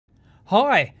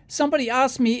Hi, somebody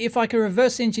asked me if I could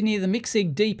reverse engineer the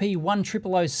Micsig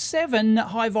DP10007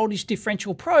 high voltage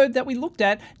differential probe that we looked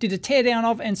at, did a teardown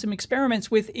of and some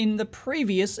experiments with in the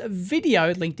previous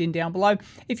video, linked in down below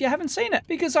if you haven't seen it.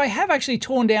 Because I have actually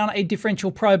torn down a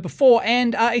differential probe before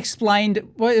and explained,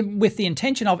 with the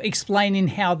intention of explaining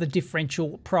how the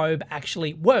differential probe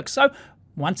actually works. So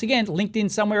once again, linked in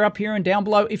somewhere up here and down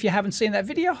below. If you haven't seen that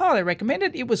video, highly recommend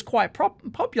it. It was quite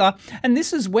popular. And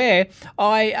this is where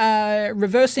I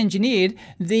reverse engineered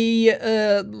the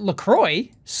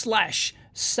LaCroix /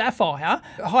 Sapphire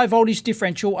high voltage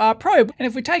differential probe. And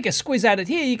if we take a squiz at it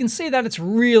here, you can see that it's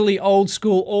really old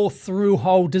school, all through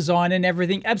hole design and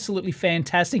everything. Absolutely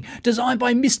fantastic. Designed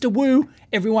by Mr. Wu.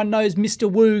 Everyone knows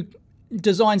Mr. Wu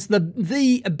designs the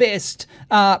best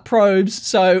probes,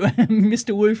 so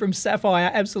Mr. Wu from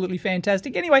Sapphire, absolutely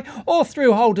fantastic. Anyway, all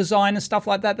through whole design and stuff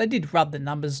like that. They did rub the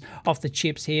numbers off the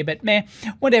chips here, but meh,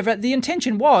 whatever. The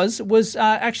intention was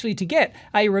actually to get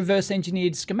a reverse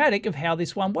engineered schematic of how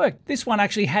this one worked. This one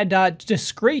actually had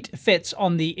discrete FETs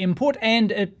on the input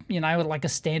and you know, like a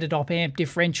standard op amp,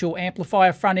 differential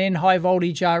amplifier, front end, high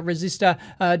voltage resistor,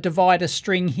 divider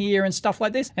string here and stuff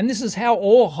like this. And this is how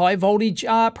all high voltage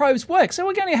probes work. So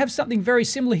we're going to have something very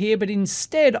similar here, but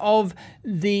instead of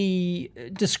the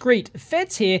discrete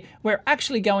FETs here, we're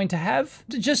actually going to have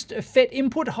just FET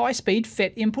input, high speed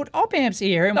FET input op amps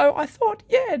here. So I thought,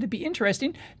 yeah, it'd be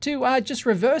interesting to just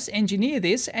reverse engineer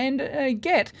this and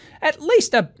get at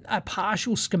least a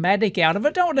partial schematic out of it.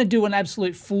 I don't want to do an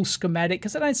absolute full schematic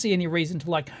because I don't see any reason to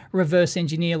like reverse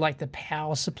engineer like the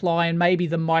power supply and maybe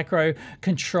the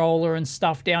microcontroller and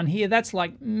stuff down here. That's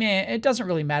like, meh, it doesn't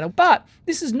really matter. But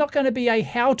this is not going to be a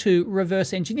how to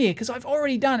reverse engineer because I've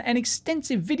already done an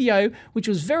extensive video which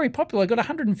was very popular, got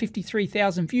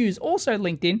 153,000 views, also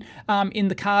linked in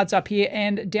the cards up here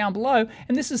and down below.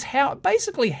 And this is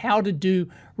basically how to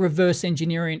do reverse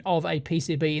engineering of a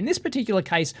PCB. In this particular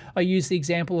case, I use the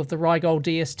example of the Rigol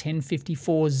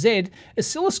DS1054Z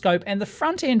oscilloscope and the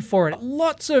front end for it.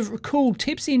 Lots of cool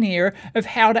tips in here of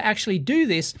how to actually do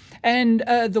this. And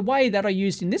the way that I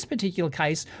used in this particular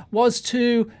case was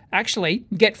to actually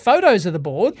get photos of the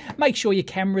board, make sure your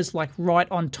camera's like right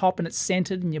on top and it's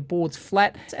centered and your board's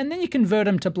flat, and then you convert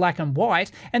them to black and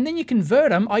white, and then you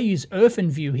convert them. I use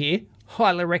OrphanView here.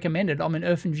 Highly recommended. I'm an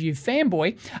OrphanView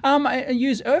fanboy. I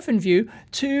use OrphanView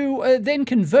to then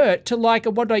convert to like,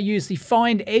 what do I use? The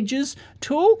Find Edges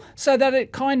tool, so that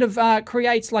it kind of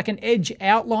creates like an edge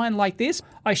outline like this.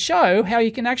 I show how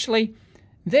you can actually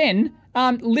then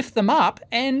lift them up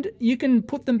and you can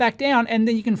put them back down, and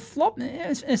then you can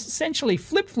essentially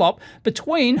flip-flop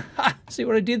between, see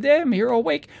what I did there? I'm here all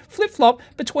week. Flip-flop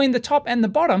between the top and the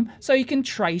bottom so you can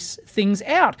trace things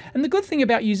out. And the good thing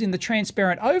about using the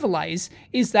transparent overlays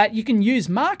is that you can use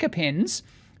marker pens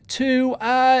to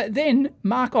then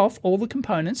mark off all the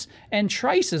components and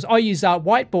traces. I use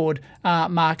whiteboard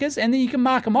markers, and then you can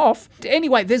mark them off.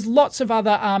 Anyway, there's lots of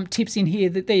other tips in here.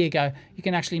 There you go. You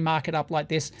can actually mark it up like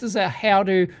this. This is a how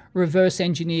to reverse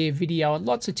engineer video and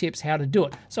lots of tips how to do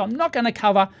it. So I'm not going to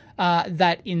cover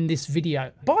that in this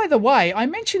video. By the way, I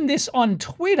mentioned this on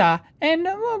Twitter and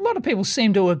a lot of people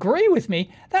seem to agree with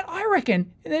me that I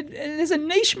reckon that there's a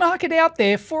niche market out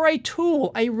there for a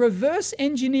tool, a reverse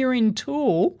engineering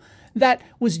tool that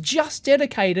was just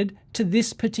dedicated to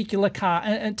this particular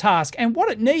task. And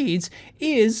what it needs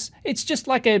is, it's just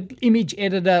like an image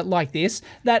editor like this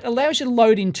that allows you to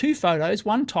load in 2 photos,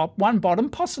 one top, one bottom,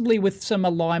 possibly with some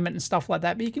alignment and stuff like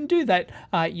that, but you can do that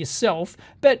yourself.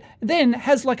 But then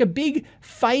has like a big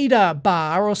fader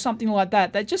bar or something like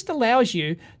that that just allows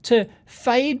you to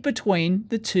fade between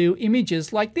the 2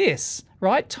 images like this,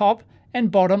 right? Top and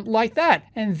bottom like that.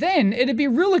 And then it'd be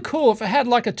really cool if it had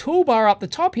like a toolbar up the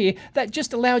top here that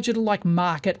just allowed you to like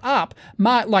mark it up.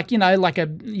 Like, you know, like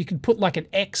you could put like an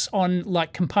X on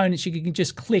like components. You can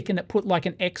just click and it put like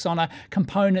an X on a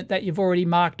component that you've already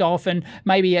marked off, and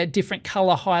maybe a different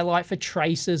color highlight for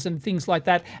traces and things like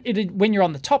that. When you're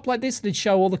on the top like this, it'd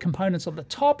show all the components on the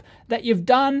top that you've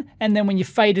done. And then when you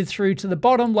faded through to the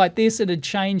bottom like this, it'd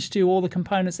change to all the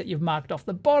components that you've marked off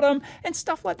the bottom and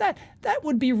stuff like that. That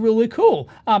would be really cool.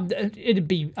 It'd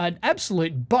be an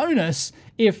absolute bonus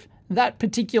if that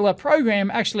particular program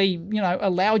actually, you know,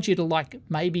 allowed you to like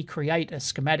maybe create a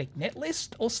schematic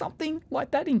netlist or something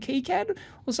like that in KiCad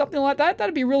or something like that.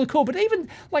 That'd be really cool. But even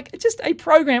like just a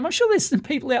program, I'm sure there's some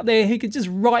people out there who could just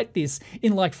write this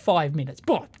in like 5 minutes.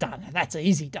 Boy, done. That's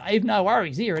easy, Dave. No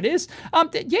worries. Here it is.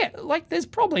 Yeah, like there's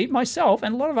probably myself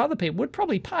and a lot of other people would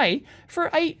probably pay for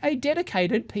a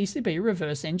dedicated PCB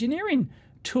reverse engineering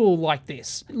tool like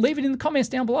this? Leave it in the comments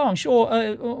down below. I'm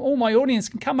sure all my audience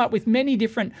can come up with many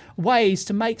different ways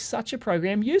to make such a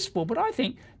program useful, but I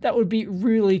think that would be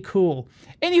really cool.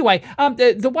 Anyway,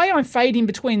 the way I'm fading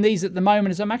between these at the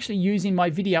moment is I'm actually using my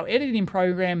video editing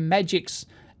program Magic's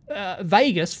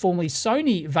Vegas, formerly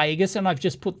Sony Vegas, and I've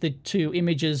just put the two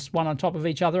images one on top of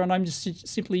each other, and I'm just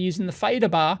simply using the fader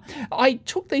bar. I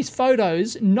took these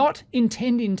photos not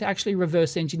intending to actually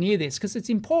reverse engineer this, because it's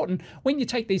important when you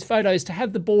take these photos to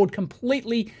have the board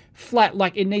completely flat,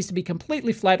 like it needs to be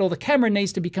completely flat, or the camera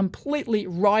needs to be completely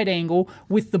right angle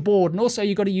with the board. And also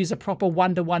you've got to use a proper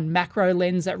 1:1 macro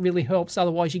lens. That really helps,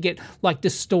 otherwise you get like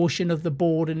distortion of the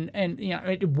board, and you know,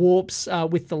 it warps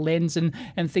with the lens and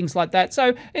things like that.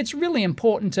 So it's really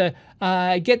important to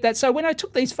get that. So when I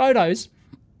took these photos,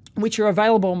 which are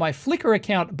available on my Flickr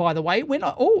account, by the way, when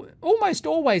almost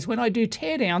always when I do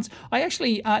teardowns, I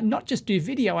actually not just do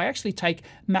video, I actually take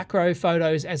macro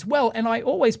photos as well, and I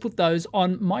always put those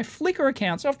on my Flickr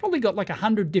account. So I've probably got like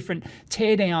 100 different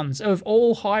teardowns of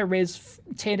all high-res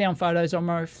teardown photos on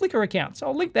my Flickr account. So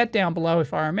I'll link that down below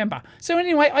if I remember. So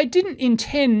anyway, I didn't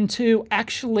intend to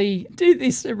actually do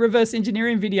this reverse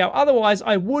engineering video. Otherwise,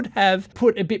 I would have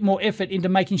put a bit more effort into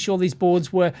making sure these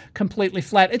boards were completely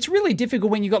flat. It's really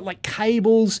difficult when you've got like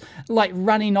cables like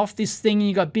running off this thing, and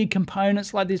you got big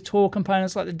components like these tall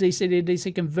components like the DC to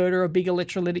DC converter or big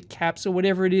electrolytic caps or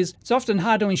whatever it is. It's often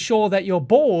hard to ensure that your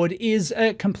board is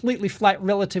completely flat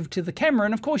relative to the camera.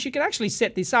 And of course you can actually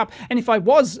set this up, and if I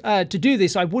was to do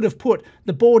this, I would have put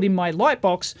the board in my light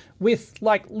box with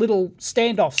like little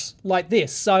standoffs like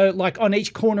this, so like on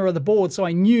each corner of the board, so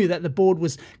I knew that the board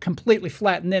was completely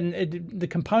flat, and then the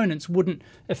components wouldn't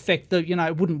affect the, you know,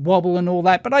 it wouldn't wobble and all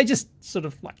that. But I just sort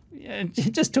of like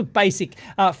just took basic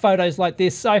photos like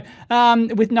this, so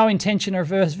with no intention of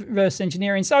reverse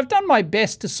engineering. So I've done my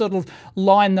best to sort of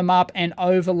line them up and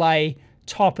overlay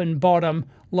top and bottom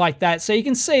like that. So you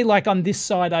can see like on this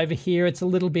side over here, it's a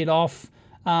little bit off.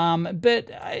 But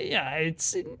yeah,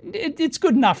 it's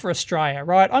good enough for Australia,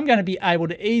 right? I'm going to be able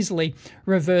to easily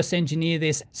reverse engineer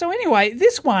this. So anyway,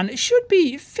 this one should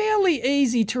be fairly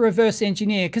easy to reverse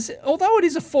engineer, because although it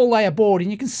is a 4-layer board, and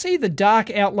you can see the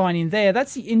dark outline in there,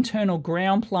 that's the internal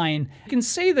ground plane. You can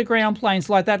see the ground planes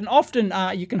like that, and often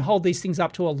you can hold these things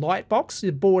up to a light box,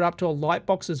 the board up to a light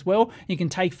box as well. You can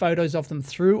take photos of them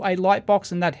through a light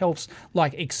box, and that helps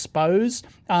like expose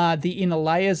the inner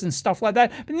layers and stuff like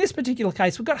that. But in this particular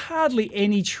case, we've got hardly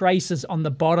any traces on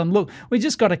the bottom. Look, we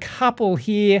just got a couple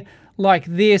here like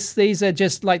this. These are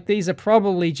just like, these are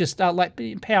probably just like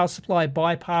power supply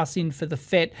bypassing for the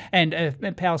FET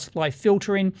and power supply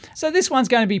filtering. So this one's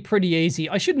going to be pretty easy.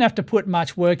 I shouldn't have to put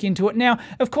much work into it. Now,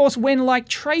 of course, when like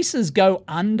traces go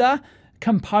under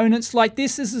components like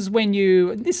this is when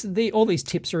you, all these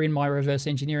tips are in my reverse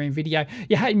engineering video.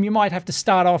 You might have to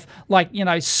start off like, you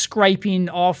know, scraping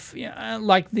off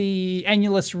like the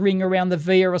annulus ring around the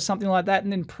via or something like that,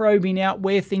 and then probing out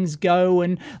where things go,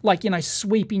 and like, you know,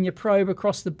 sweeping your probe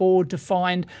across the board to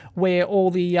find where all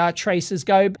the traces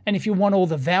go. And if you want all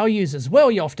the values as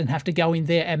well, you often have to go in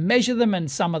there and measure them,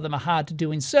 and some of them are hard to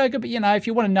do in circuit. But you know, if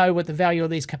you want to know what the value of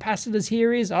these capacitors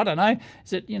here is, I don't know,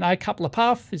 is it, you know, a couple of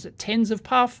puff? Is it tens of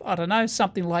puff? I don't know,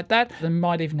 something like that. They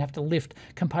might even have to lift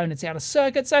components out of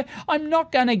circuit. So I'm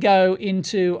not going to go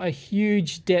into a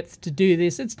huge depth to do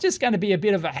this. It's just going to be a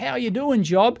bit of a how you doing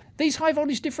job. These high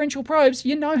voltage differential probes,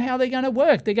 you know how they're going to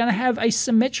work. They're going to have a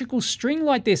symmetrical string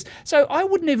like this. So I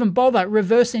wouldn't even bother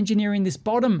reverse engineering this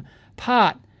bottom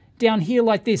part down here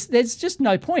like this. There's just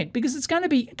no point, because it's going to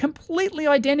be completely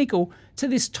identical to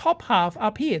this top half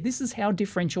up here. This is how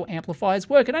differential amplifiers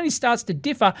work. It only starts to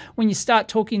differ when you start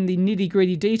talking the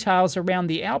nitty-gritty details around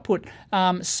the output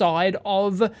side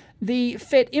of the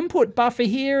FET input buffer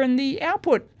here and the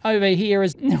output over here.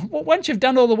 Once you've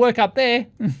done all the work up there,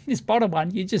 this bottom one,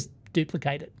 you just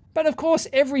duplicate it. But of course,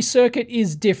 every circuit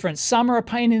is different. Some are a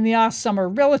pain in the ass, some are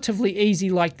relatively easy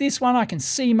like this one. I can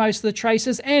see most of the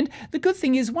traces. And the good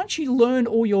thing is, once you learn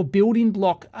all your building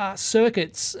block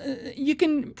circuits, you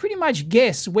can pretty much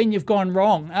guess when you've gone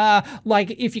wrong.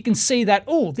 Like if you can see that,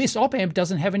 oh, this op amp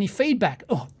doesn't have any feedback.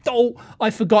 Oh, I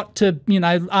forgot to, you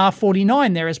know,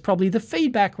 R49 there is probably the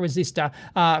feedback resistor,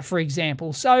 for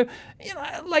example. So, you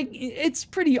know, like it's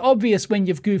pretty obvious when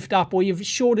you've goofed up or you've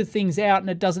shorted things out and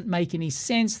it doesn't make any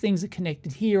sense. Things are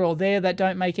connected here or there that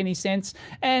don't make any sense,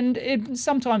 and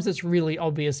sometimes it's really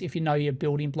obvious if you know your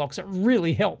building blocks. It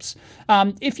really helps.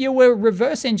 If you were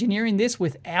reverse engineering this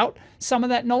without some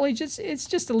of that knowledge, it's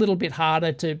just a little bit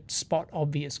harder to spot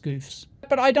obvious goofs.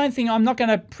 But I don't think, I'm not going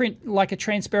to print like a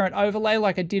transparent overlay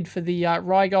like I did for the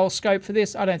Rigol scope for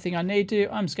this. I don't think I need to.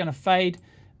 I'm just going to fade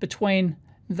between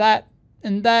that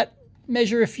and that.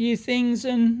 measure a few things,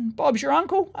 and Bob's your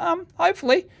uncle.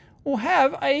 Hopefully we'll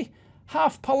have a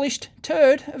half-polished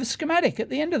turd of a schematic at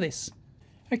the end of this.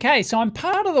 Okay, so I'm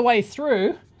part of the way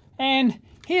through, and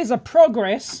here's a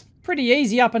progress. Pretty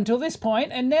easy up until this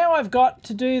point, and now I've got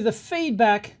to do the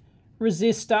feedback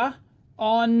resistor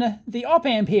on the op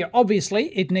amp here. Obviously,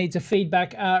 it needs a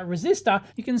feedback resistor.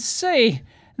 You can see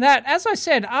that, as I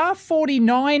said,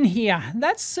 R49 here,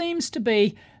 that seems to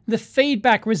be the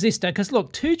feedback resistor, because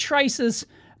look, two traces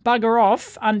bugger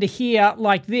off under here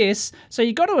like this, so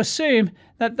you've got to assume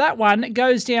that that one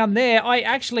goes down there. I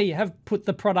actually have put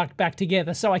the product back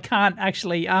together, so I can't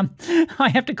actually, I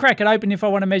have to crack it open if I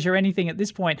want to measure anything at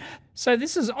this point. So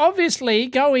this is obviously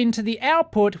going to the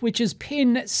output, which is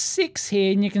pin 6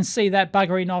 here, and you can see that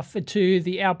buggering off to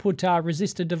the output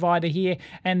resistor divider here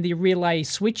and the relay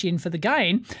switch in for the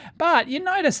gain. But you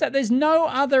notice that there's no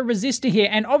other resistor here,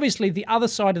 and obviously the other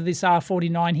side of this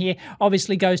R49 here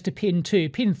obviously goes to pin 2.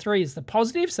 Pin 3 is the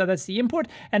positive, so that's the input,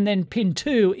 and then pin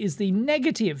 2 is the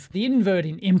negative, the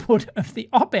inverting input of the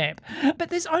op amp. But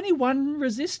there's only one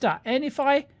resistor, and if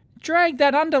I drag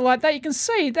that under like that, you can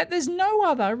see that there's no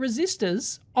other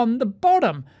resistors on the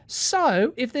bottom.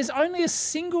 So if there's only a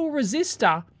single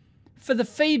resistor for the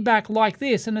feedback like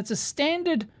this, and it's a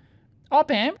standard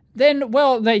op amp, then,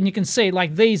 well, then you can see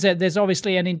like these, there's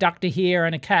obviously an inductor here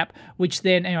and a cap, which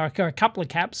then, or a couple of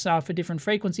caps for different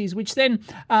frequencies, which then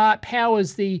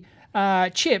powers the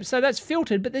chip. So that's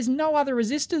filtered, but there's no other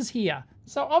resistors here.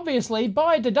 So obviously,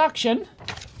 by deduction,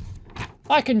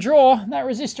 I can draw that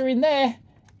resistor in there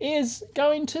is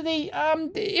going to the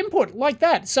input like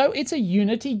that. So it's a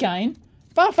unity gain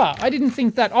buffer. I didn't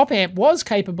think that op amp was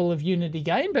capable of unity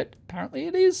gain, but apparently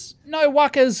it is. No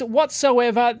wuckers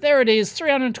whatsoever. There it is,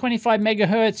 325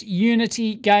 megahertz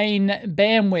unity gain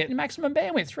bandwidth. Maximum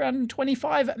bandwidth,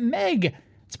 325 meg.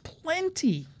 It's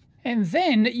plenty. And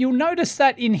then you'll notice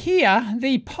that in here,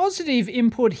 the positive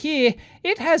input here,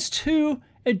 it has two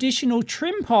additional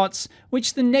trim pots,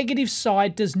 which the negative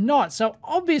side does not. So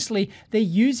obviously they're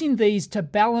using these to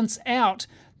balance out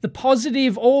the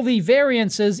positive, all the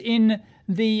variances in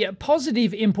the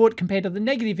positive input compared to the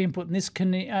negative input, and this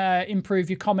can improve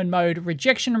your common mode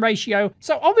rejection ratio.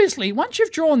 So obviously, once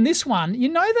you've drawn this one, you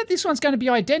know that this one's going to be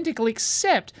identical,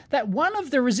 except that one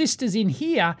of the resistors in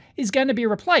here is going to be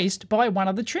replaced by one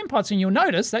of the trim pots, and you'll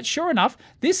notice that sure enough,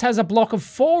 this has a block of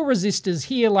 4 resistors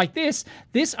here like this.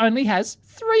 This only has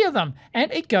 3 of them, and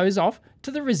it goes off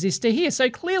to the resistor here. So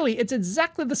clearly it's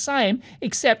exactly the same,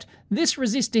 except this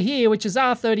resistor here, which is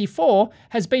R34,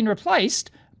 has been replaced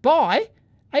by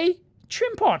a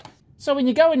trim pot. So when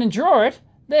you go in and draw it,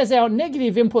 there's our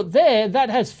negative input there that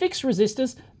has fixed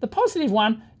resistors. The positive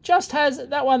one just has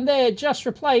that one there just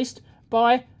replaced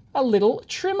by a little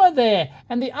trimmer there.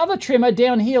 And the other trimmer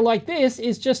down here like this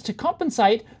is just to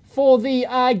compensate for the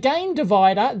gain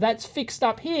divider that's fixed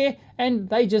up here, and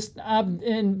they just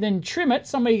and then trim it.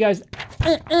 Somebody goes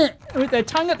with their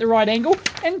tongue at the right angle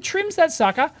and trims that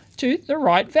sucker to the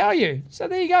right value. So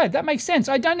there you go, that makes sense.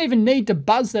 I don't even need to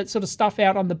buzz that sort of stuff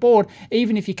out on the board,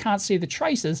 even if you can't see the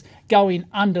traces going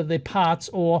under the parts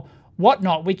or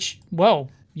whatnot, which, well,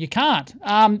 you can't.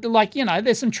 Like, you know,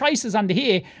 there's some traces under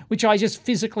here, which I just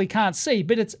physically can't see,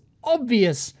 but it's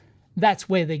obvious that's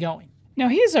where they're going. Now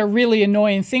here's a really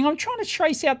annoying thing. I'm trying to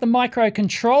trace out the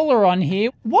microcontroller on here.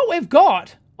 What we've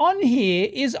got on here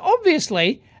is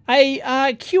obviously a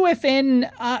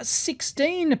QFN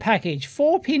 16 package,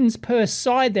 4 pins per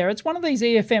side there. It's one of these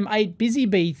EFM 8 Busy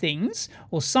Bee things,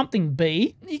 or something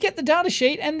B. You get the data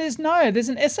sheet and there's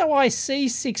an SOIC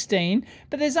 16,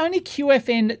 but there's only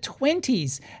QFN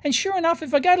 20s. And sure enough,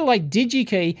 if I go to like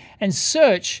DigiKey and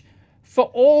search for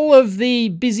all of the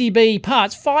Busy Bee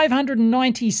parts,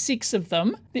 596 of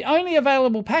them, the only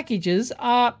available packages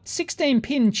are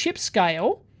 16-pin chip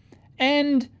scale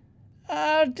and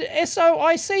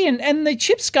SOIC, and the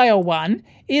chip scale one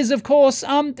is, of course,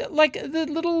 like the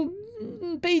little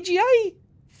BGA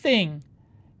thing.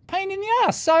 Pain in the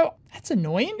ass. So that's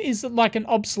annoying. Is it like an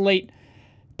obsolete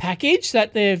package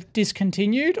that they've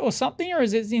discontinued or something, or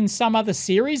is it in some other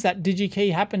series that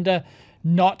DigiKey happened to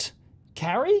not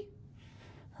carry?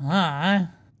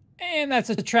 And that's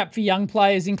a trap for young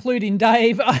players, including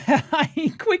Dave.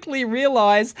 I quickly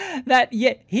realised that,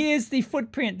 yeah, here's the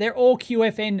footprint. They're all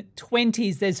QFN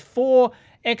 20s. There's 4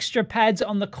 extra pads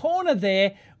on the corner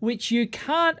there, which you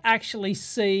can't actually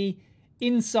see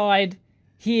inside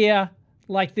here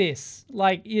like this.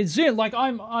 Like you zoom, like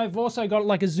I've also got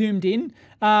like a zoomed in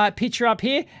picture up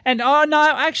here. And oh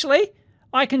no, actually,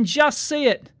 I can just see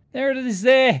it. There it is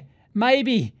there.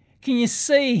 Maybe, can you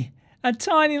see a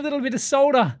tiny little bit of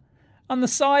solder on the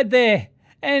side there?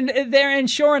 And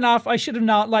sure enough, I should have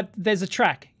known, like, there's a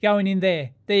track going in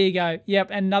there. There you go. Yep,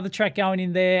 and another track going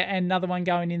in there, and another one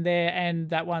going in there, and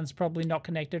that one's probably not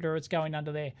connected, or it's going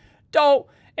under there.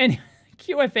 And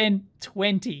QFN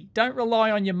 20. Don't rely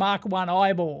on your Mark 1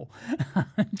 eyeball.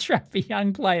 Trap for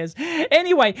young players.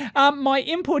 Anyway, my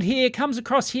input here comes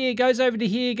across here, goes over to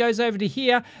here, goes over to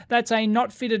here. That's a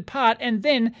not fitted part, and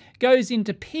then goes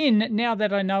into pin, now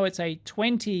that I know it's a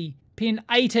 20, pin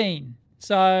 18.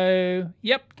 So,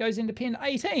 yep, goes into pin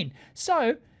 18.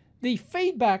 So, the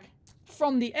feedback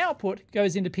from the output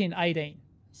goes into pin 18.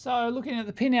 So looking at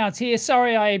the pinouts here,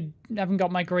 sorry I haven't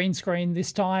got my green screen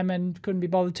this time and couldn't be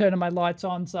bothered turning my lights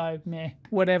on, so meh,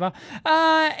 whatever.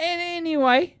 And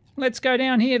anyway, let's go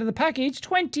down here to the package.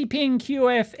 20 pin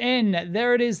QFN,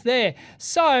 there it is there.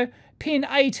 So pin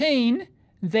 18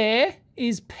 there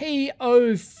is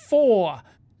P04.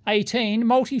 18,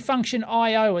 multifunction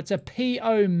I/O, it's a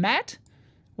PO mat,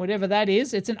 whatever that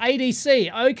is. It's an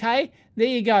ADC, okay, there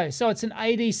you go. So it's an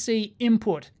ADC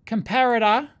input.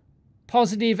 Comparator,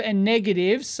 positive and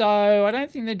negative, so I don't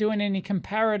think they're doing any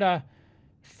comparator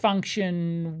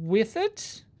function with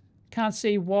it. Can't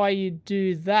see why you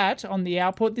do that on the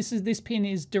output. This pin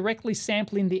is directly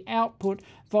sampling the output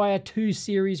via 2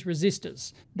 series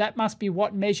resistors. That must be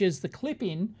what measures the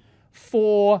clip-in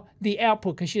for the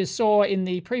output, because you saw in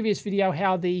the previous video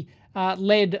how the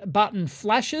LED button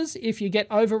flashes if you get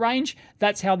over range.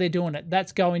 That's how they're doing it.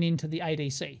 That's going into the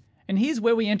ADC. And here's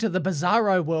where we enter the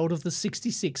bizarro world of the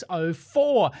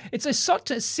 6604. It's a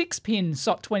SOT6-pin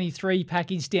SOT23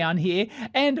 package down here.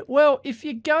 And, well, if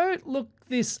you go look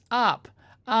this up,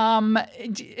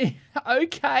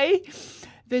 okay,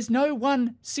 there's no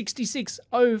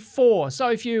 16604. So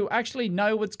if you actually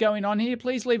know what's going on here,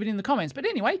 please leave it in the comments. But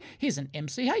anyway, here's an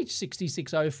MCH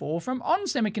 6604 from On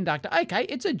Semiconductor. Okay,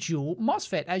 it's a dual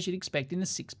MOSFET, as you'd expect in a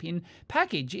 6-pin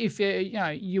package. If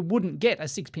you wouldn't get a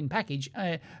 6-pin package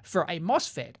for a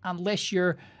MOSFET unless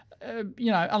you're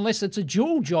unless it's a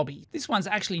dual jobby. This one's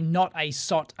actually not a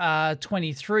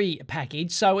SOT23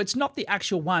 package, so it's not the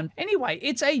actual one. Anyway,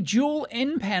 it's a dual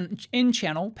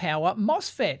N-channel power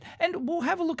MOSFET, and we'll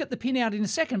have a look at the pinout in a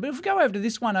second, but if we go over to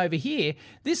this one over here,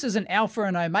 this is an alpha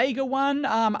and omega one,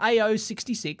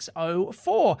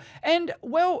 AO6604, and,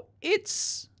 well,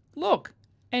 it's, look,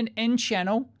 an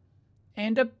N-channel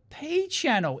and a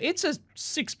P-channel. It's a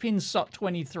 6-pin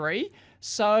SOT23,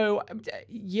 so,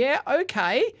 yeah,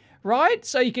 okay. Right?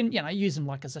 So you can, use them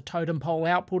like as a totem pole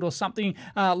output or something,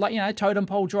 like, totem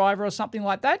pole driver or something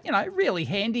like that. Really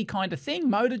handy kind of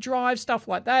thing. Motor drive, stuff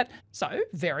like that. So,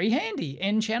 very handy.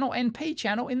 N-channel and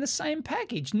P-channel in the same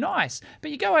package. Nice.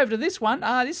 But you go over to this one.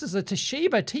 This is a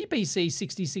Toshiba TPC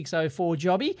 6604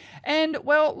 jobby. And,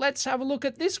 well, let's have a look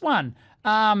at this one.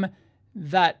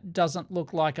 That doesn't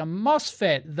look like a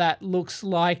MOSFET. That looks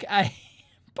like a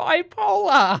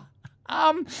bipolar.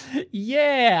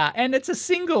 Yeah, and it's a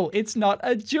single, it's not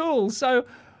a dual. So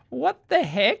what the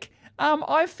heck?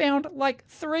 I found like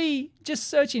just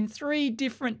searching 3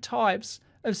 different types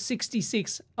of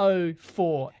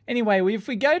 6604. Anyway, if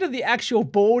we go to the actual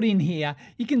board in here,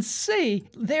 you can see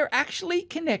they're actually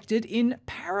connected in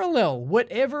parallel,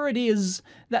 whatever it is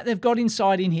that they've got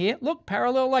inside in here. Look,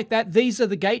 parallel like that. These are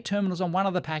the gate terminals on one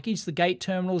of the package, the gate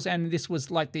terminals, and this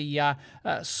was like the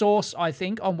source, I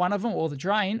think, on one of them, or the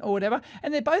drain, or whatever,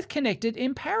 and they're both connected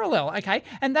in parallel, okay?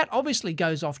 And that obviously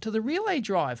goes off to the relay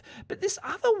drive. But this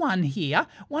other one here,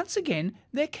 once again,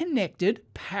 they're connected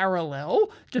parallel,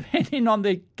 depending on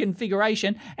the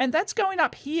configuration, and that's going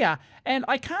up here, and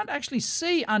I can't actually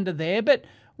see under there, but,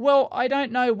 well, I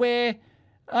don't know where.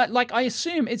 Like, I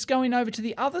assume it's going over to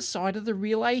the other side of the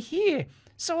relay here.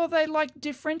 So are they, like,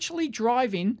 differentially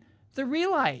driving the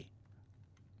relay?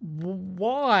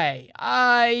 Why?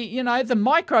 The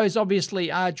micros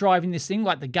obviously are driving this thing,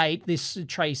 like the gate, this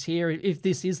trace here, if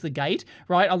this is the gate,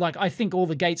 right? I think all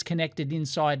the gates connected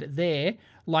inside there,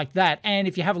 like that. And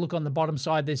if you have a look on the bottom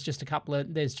side, there's just a couple of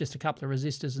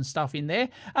resistors and stuff in there.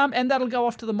 And that'll go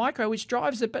off to the micro, which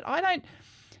drives it. But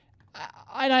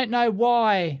I don't know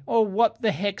why or what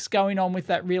the heck's going on with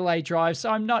that relay drive, so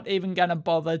I'm not even going to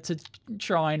bother to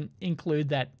try and include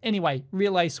that. Anyway,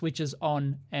 relay switches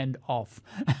on and off.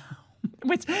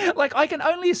 Which, like, I can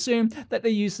only assume that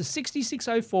they use the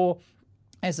 6604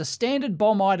 as a standard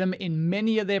BOM item in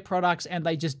many of their products, and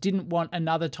they just didn't want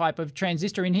another type of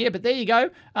transistor in here, but there you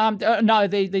go. No,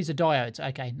 these are diodes.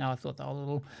 Okay, no, I thought they were a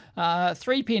little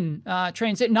 3-pin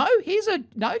transistor. No,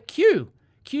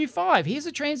 Q5, here's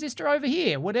a transistor over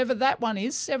here, whatever that one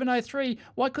is, 703.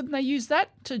 Why couldn't they use that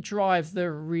to drive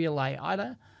the relay?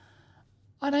 I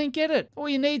don't get it. All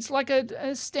you need's like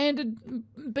a standard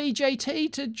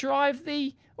BJT to drive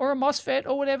the, or a MOSFET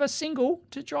or whatever single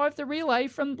to drive the relay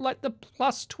from like the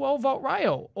plus 12 volt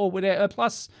rail or whatever,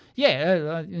 plus,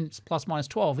 yeah, it's plus minus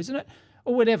 12, isn't it?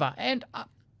 Or whatever. And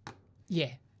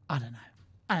yeah, I don't know.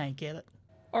 I don't get it.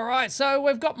 All right, so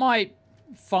we've got my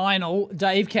final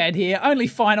Dave CAD here, only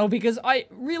final because I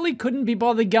really couldn't be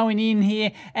bothered going in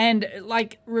here and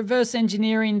like reverse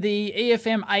engineering the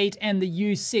EFM8 and the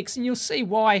U6, and you'll see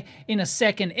why in a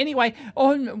second. Anyway,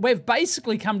 we've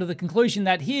basically come to the conclusion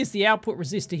that here's the output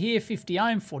resistor here, 50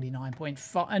 ohm,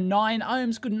 49.9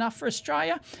 ohms, good enough for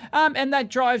Australia, and that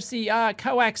drives the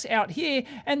coax out here,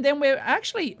 and then we're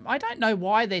actually, I don't know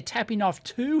why they're tapping off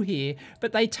 2 here,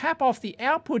 but they tap off the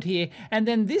output here, and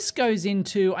then this goes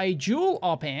into a dual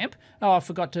op amp. Oh, I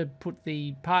forgot to put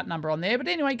the part number on there, but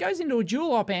anyway, it goes into a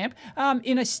dual op amp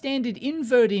in a standard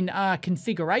inverting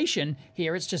configuration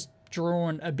here. It's just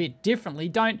drawn a bit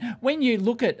differently. When you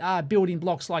look at building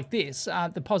blocks like this,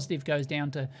 the positive goes down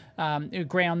to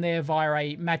ground there via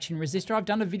a matching resistor. I've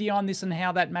done a video on this and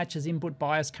how that matches input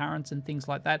bias currents and things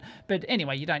like that. But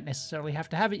anyway, you don't necessarily have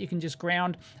to have it. You can just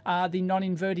ground the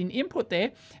non-inverting input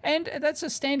there. And that's a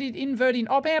standard inverting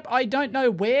op amp. I don't know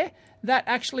where that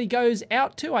actually goes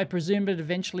out to. I presume it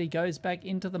eventually goes back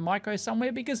into the micro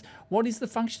somewhere, because what is the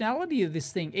functionality of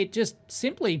this thing? It just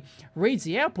simply reads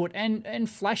the output and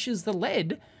flashes the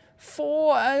LED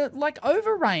for like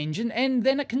over range, and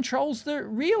then it controls the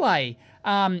relay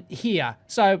here.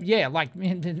 So yeah, like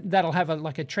that'll have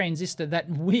like a transistor, that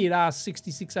weird ass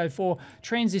 6604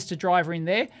 transistor driver in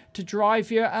there to drive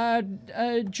your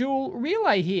dual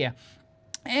relay here.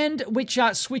 And which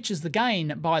switches the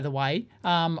gain, by the way,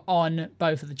 on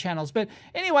both of the channels. But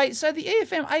anyway, so the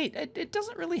EFM8, it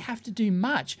doesn't really have to do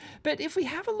much. But if we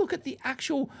have a look at the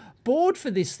actual board for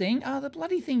this thing, the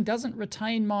bloody thing doesn't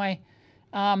retain my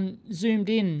zoomed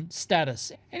in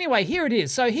status. Anyway, here it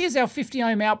is. So here's our 50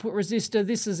 ohm output resistor.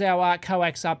 This is our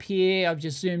coax up here. I've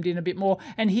just zoomed in a bit more.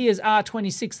 And here's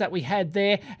R26 that we had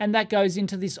there. And that goes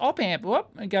into this op amp. Whoop,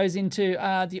 it goes into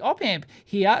the op amp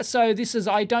here. So this is,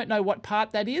 I don't know what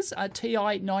part that is.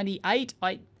 TI-98.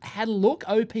 I had a look.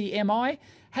 OPMI.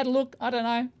 Had a look, I don't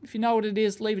know. If you know what it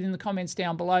is, leave it in the comments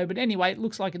down below. But anyway, it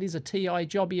looks like it is a TI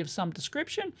jobby of some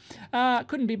description.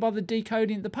 Couldn't be bothered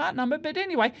decoding the part number. But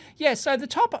anyway, yeah, so the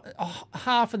top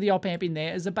half of the op amp in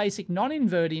there is a basic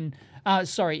non-inverting,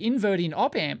 inverting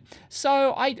op amp.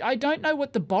 So I don't know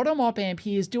what the bottom op amp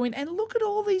here is doing. And look at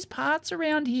all these parts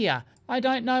around here. I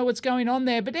don't know what's going on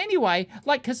there. But anyway,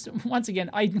 like, because once again,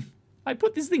 I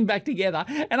put this thing back together,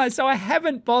 and so I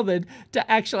haven't bothered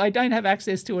to actually, I don't have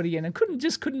access to it again, and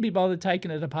couldn't be bothered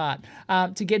taking it apart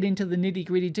to get into the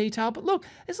nitty-gritty detail. But look,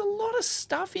 there's a lot of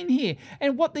stuff in here,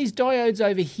 and what these diodes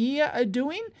over here are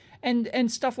doing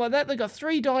and stuff like that. They've got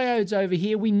 3 diodes over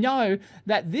here. We know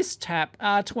that this tap,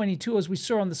 R22, as we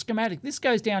saw on the schematic, this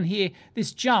goes down here,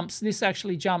 this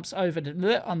actually jumps over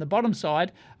to, on the bottom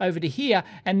side, over to here,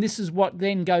 and this is what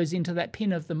then goes into that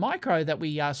pin of the micro that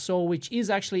we saw, which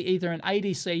is actually either an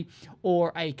ADC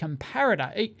or a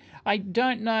comparator. I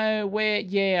don't know where,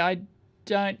 yeah, I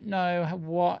don't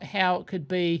know how it could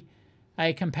be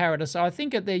a comparator. So I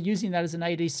think that they're using that as an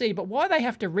ADC, but why they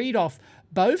have to read off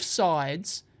both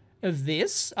sides of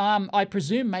this, I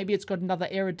presume maybe it's got another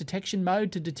error detection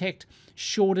mode to detect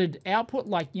shorted output,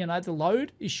 like, you know, the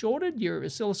load is shorted, your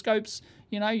oscilloscopes,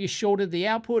 you know, you shorted the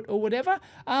output or whatever.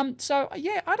 So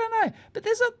yeah, I don't know, but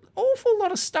there's an awful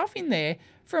lot of stuff in there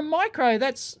for a micro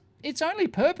that's, its only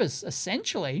purpose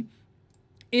essentially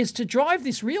is to drive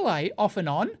this relay off and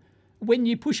on when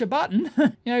you push a button.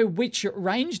 You know, which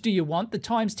range do you want, the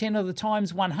times 10 or the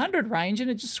times 100 range, and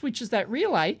it just switches that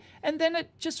relay, and then it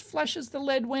just flashes the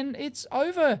LED when it's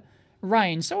over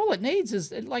range. So all it needs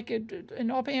is like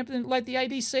an op amp like the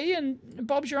ADC, and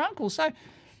Bob's your uncle. So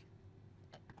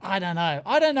I don't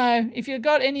know. If you've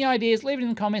got any ideas, leave it in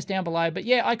the comments down below. But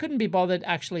yeah, I couldn't be bothered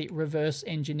actually reverse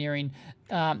engineering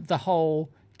the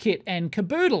whole kit and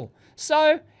caboodle.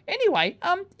 So anyway,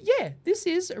 yeah, this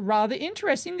is rather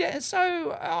interesting.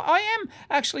 So I am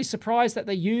actually surprised that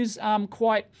they use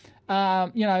quite,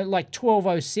 you know, like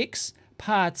 1206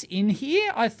 parts in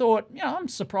here. I thought, you know, I'm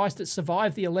surprised it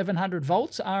survived the 1100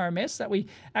 volts RMS that we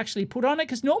actually put on it,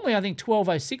 because normally I think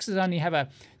 1206s only have a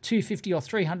 250 or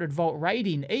 300 volt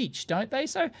rating each, don't they?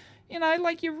 So, you know,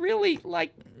 like, you're really,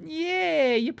 like,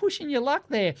 yeah, you're pushing your luck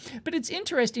there. But it's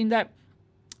interesting that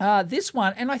this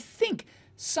one, and I think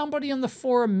somebody on the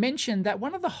forum mentioned that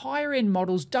one of the higher end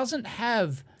models doesn't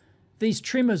have these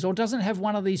trimmers or doesn't have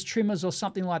one of these trimmers or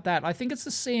something like that. I think it's the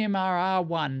CMRR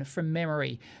one from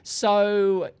memory.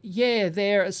 So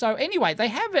yeah, so anyway, they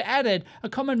have added a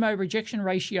common mode rejection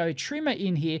ratio trimmer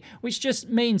in here, which just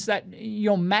means that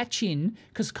you're matching,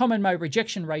 because common mode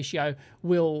rejection ratio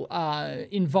will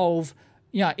involve,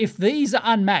 you know, if these are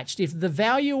unmatched, if the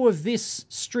value of this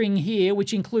string here,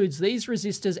 which includes these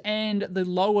resistors and the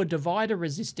lower divider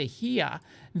resistor here,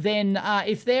 then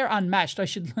if they're unmatched, I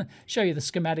should show you the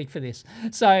schematic for this.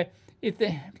 So if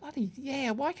they're, bloody,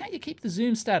 yeah, why can't you keep the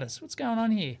zoom status? What's going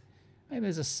on here? Maybe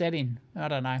there's a setting, I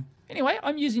don't know. Anyway,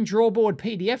 I'm using Drawboard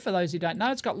PDF for those who don't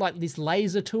know. It's got like this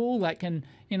laser tool that can,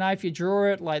 you know, if you draw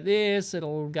it like this,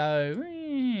 it'll go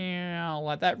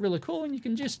like that, really cool, and you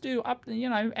can just do up, you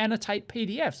know, annotate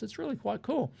PDFs. It's really quite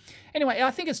cool. Anyway,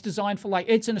 I think it's designed for like,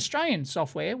 it's an Australian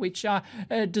software which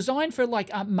designed for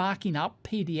like marking up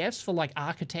PDFs for like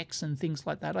architects and things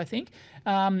like that, I think,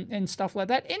 and stuff like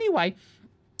that. Anyway,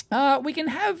 we can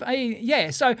have a,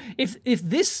 yeah, so if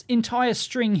this entire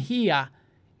string here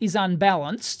is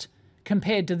unbalanced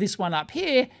compared to this one up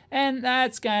here, and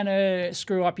that's going to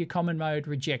screw up your common mode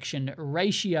rejection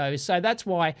ratio. So that's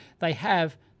why they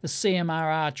have the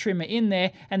CMRR trimmer in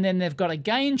there, and then they've got a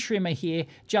gain trimmer here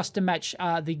just to match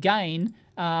the gain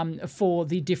for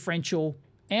the differential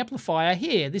amplifier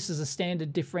here. This is a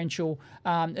standard differential,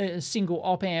 single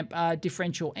op-amp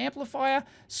differential amplifier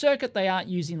circuit. They aren't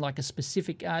using like a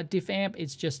specific diff amp.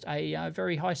 It's just a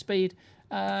very high-speed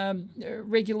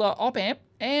regular op-amp,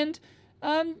 and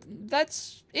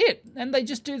that's it. And they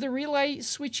just do the relay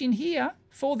switch in here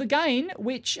for the gain,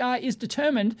 which is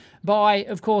determined by,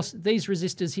 of course, these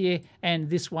resistors here and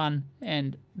this one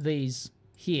and these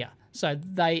here. So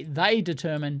they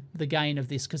determine the gain of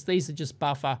this, because these are just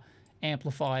buffer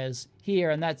amplifiers here,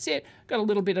 and that's it. Got a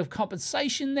little bit of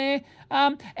compensation there.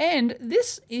 And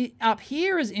this up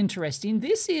here is interesting.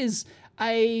 This is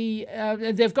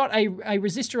they've got a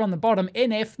resistor on the bottom.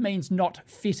 NF means not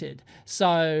fitted.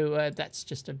 So that's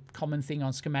just a common thing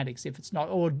on schematics. If it's not,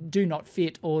 or do not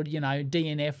fit, or, you know,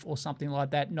 DNF or something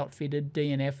like that, not fitted,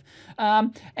 DNF.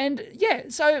 And yeah,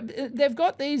 so they've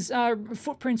got these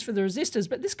footprints for the resistors,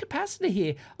 but this capacitor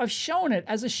here, I've shown it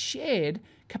as a shared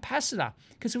capacitor.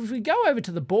 Because if we go over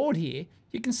to the board here,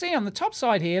 you can see on the top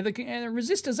side here, the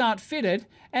resistors aren't fitted,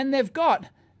 and they've got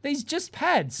these just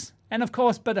pads. And of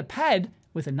course, but a pad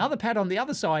with another pad on the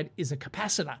other side is a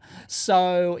capacitor.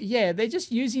 So yeah, they're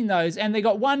just using those, and they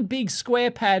got one big square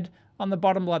pad on the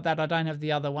bottom like that. I don't have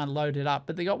the other one loaded up,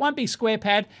 but they got one big square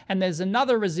pad, and there's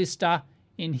another resistor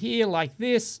in here like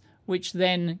this, which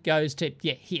then goes to,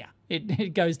 yeah, here.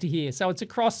 It goes to here. So it's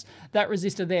across that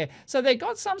resistor there. So they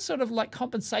got some sort of like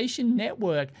compensation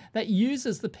network that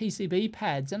uses the PCB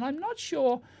pads, and I'm not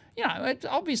sure, you know, it's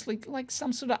obviously like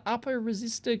some sort of upper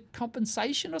resistor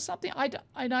compensation or something. I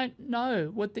don't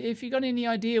know what if you got any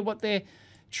idea what they're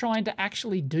trying to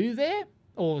actually do there,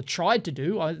 or tried to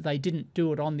do. They didn't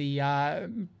do it on the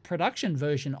production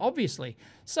version, obviously.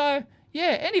 So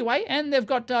yeah, anyway, and they've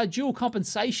got dual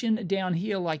compensation down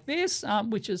here like this,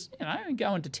 which is, you know,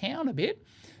 going to town a bit.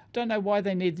 Don't know why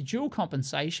they need the dual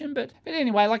compensation, but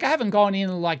anyway, like I haven't gone in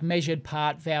and like measured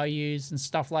part values and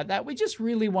stuff like that. We just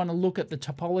really want to look at the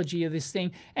topology of this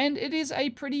thing, and it is a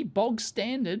pretty bog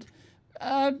standard,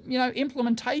 you know,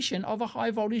 implementation of a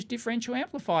high voltage differential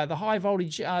amplifier. The high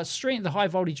voltage string, the high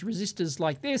voltage resistors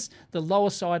like this, the lower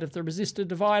side of the resistor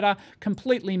divider,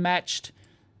 completely matched.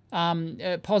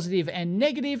 Positive and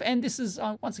negative, and this is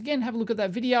once again, have a look at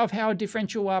that video of how a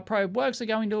differential probe works. I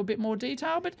go into a bit more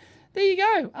detail, but there you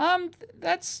go.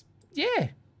 That's, yeah,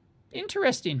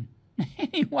 interesting.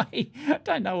 Anyway, I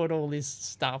don't know what all this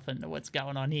stuff and what's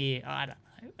going on here. I don't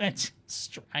know. It's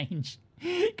strange.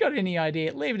 Got any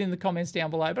idea? Leave it in the comments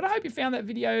down below. But I hope you found that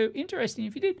video interesting.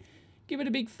 If you did, give it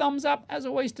a big thumbs up. As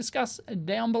always, discuss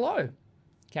down below.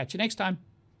 Catch you next time.